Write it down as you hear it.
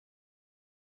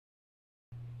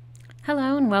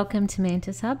Hello and welcome to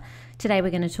MantisHub. Today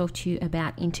we're going to talk to you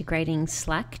about integrating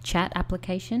Slack chat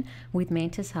application with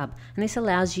MantisHub. And this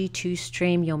allows you to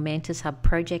stream your MantisHub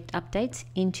project updates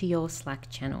into your Slack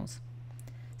channels.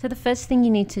 So the first thing you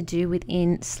need to do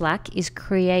within Slack is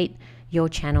create your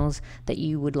channels that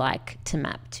you would like to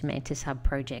map to MantisHub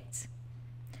projects.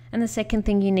 And the second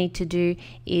thing you need to do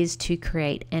is to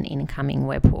create an incoming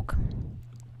webhook.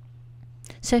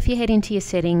 So if you head into your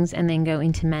settings and then go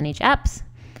into Manage Apps,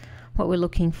 what we're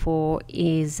looking for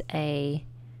is a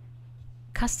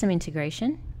custom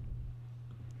integration,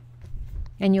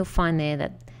 and you'll find there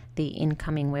that the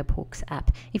incoming webhooks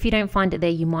app. If you don't find it there,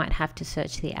 you might have to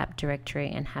search the app directory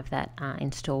and have that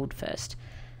installed first.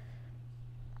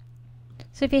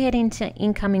 So if you head into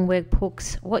incoming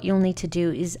webhooks, what you'll need to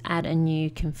do is add a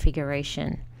new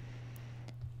configuration,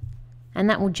 and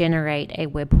that will generate a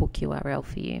webhook URL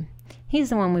for you. Here's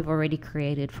the one we've already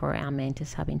created for our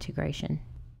MantisHub integration.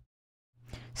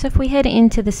 So if we head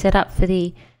into the setup for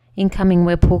the incoming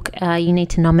webhook, you need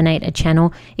to nominate a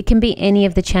channel. It can be any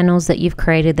of the channels that you've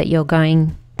created that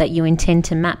you intend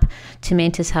to map to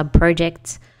MantisHub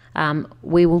projects.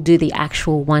 We will do the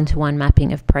actual one-to-one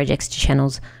mapping of projects to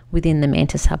channels within the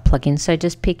MantisHub plugin. So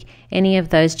just pick any of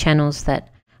those channels that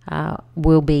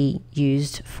will be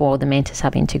used for the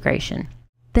MantisHub integration.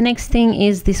 The next thing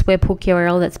is this webhook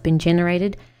URL that's been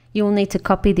generated. You will need to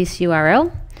copy this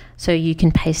URL so you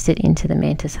can paste it into the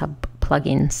MantisHub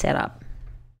plugin setup.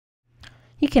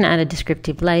 You can add a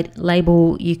descriptive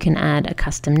label, you can add a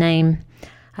custom name.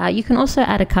 You can also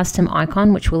add a custom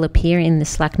icon which will appear in the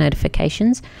Slack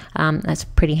notifications. That's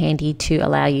pretty handy to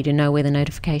allow you to know where the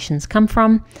notifications come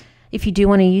from. If you do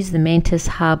want to use the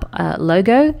MantisHub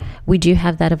logo, we do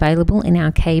have that available in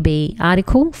our KB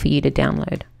article for you to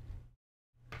download.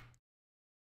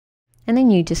 And then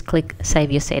you just click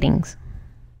Save Your Settings.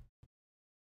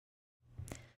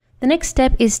 The next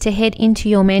step is to head into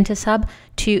your MantisHub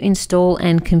to install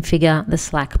and configure the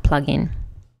Slack plugin.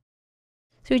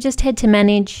 So we just head to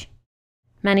Manage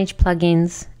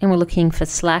Plugins, and we're looking for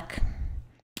Slack.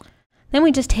 Then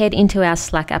we just head into our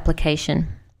Slack application.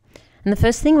 And the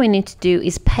first thing we need to do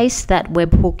is paste that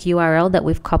webhook URL that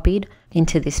we've copied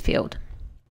into this field.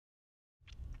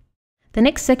 The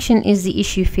next section is the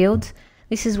issue fields.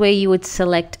 This is where you would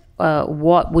select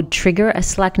what would trigger a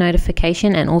Slack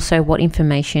notification and also what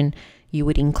information you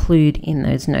would include in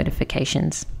those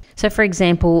notifications. So for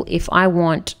example, if I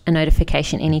want a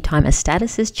notification anytime a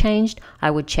status is changed,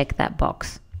 I would check that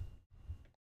box.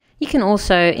 You can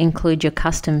also include your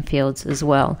custom fields as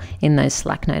well in those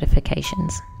Slack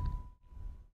notifications.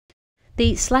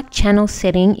 The Slack channel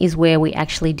setting is where we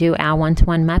actually do our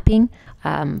one-to-one mapping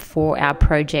for our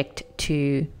project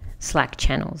to Slack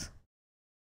channels.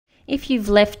 If you've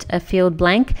left a field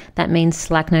blank, that means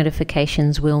Slack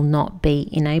notifications will not be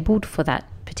enabled for that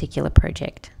particular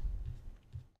project.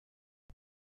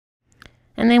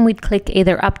 And then we'd click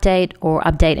either Update or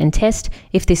Update and Test.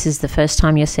 If this is the first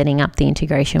time you're setting up the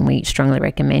integration, we strongly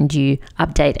recommend you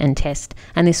update and test,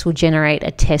 and this will generate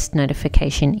a test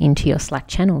notification into your Slack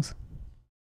channels.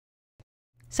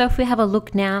 So if we have a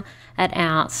look now at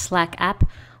our Slack app,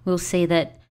 we'll see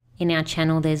that in our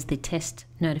channel, there's the test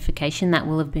notification that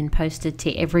will have been posted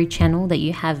to every channel that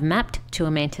you have mapped to a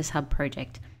MantisHub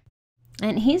project.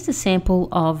 And here's a sample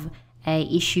of a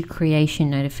issue creation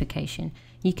notification.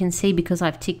 You can see, because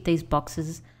I've ticked these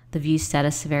boxes, the view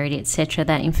status, severity, etc.,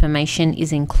 that information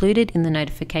is included in the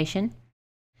notification.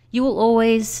 You will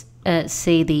always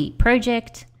see the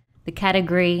project, the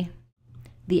category,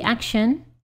 the action,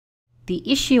 the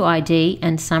issue ID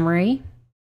and summary,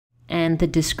 and the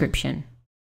description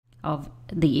of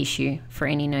the issue for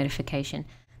any notification.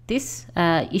 This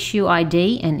issue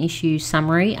ID and issue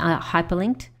summary are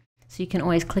hyperlinked, so you can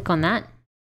always click on that,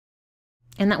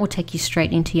 and that will take you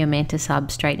straight into your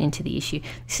MantisHub, straight into the issue.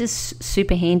 This is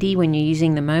super handy when you're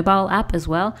using the mobile app as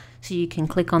well, so you can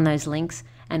click on those links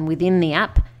and within the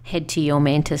app head to your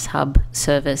MantisHub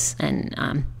service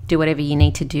and do whatever you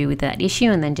need to do with that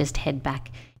issue, and then just head back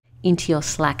into your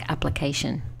Slack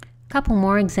application. A couple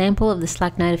more examples of the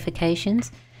Slack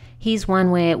notifications. Here's one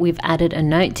where we've added a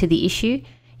note to the issue.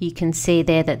 You can see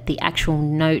there that the actual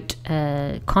note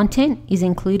content is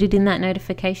included in that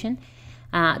notification.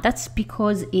 That's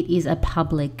because it is a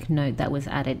public note that was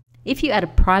added. If you add a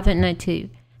private note to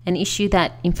an issue,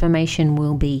 that information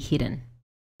will be hidden.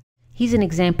 Here's an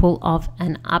example of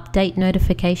an update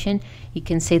notification. You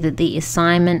can see that the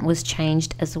assignment was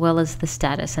changed as well as the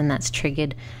status, and that's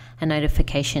triggered a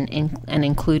notification and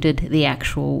included the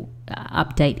actual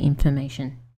update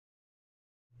information.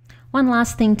 One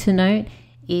last thing to note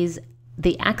is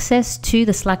the access to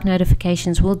the Slack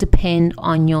notifications will depend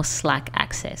on your Slack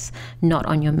access, not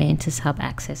on your MantisHub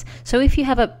access. So if you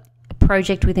have a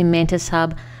project within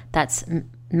MantisHub that's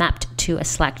mapped to a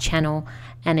Slack channel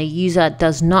and a user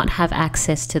does not have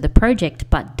access to the project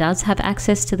but does have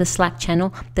access to the Slack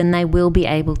channel, then they will be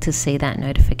able to see that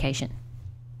notification.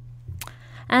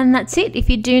 And that's it. If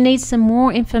you do need some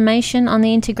more information on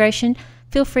the integration,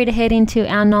 feel free to head into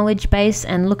our knowledge base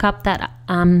and look up that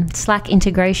Slack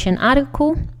integration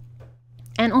article.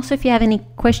 And also, if you have any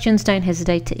questions, don't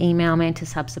hesitate to email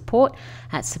MantisHub support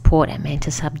at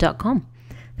support@mantishub.com.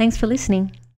 Thanks for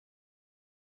listening.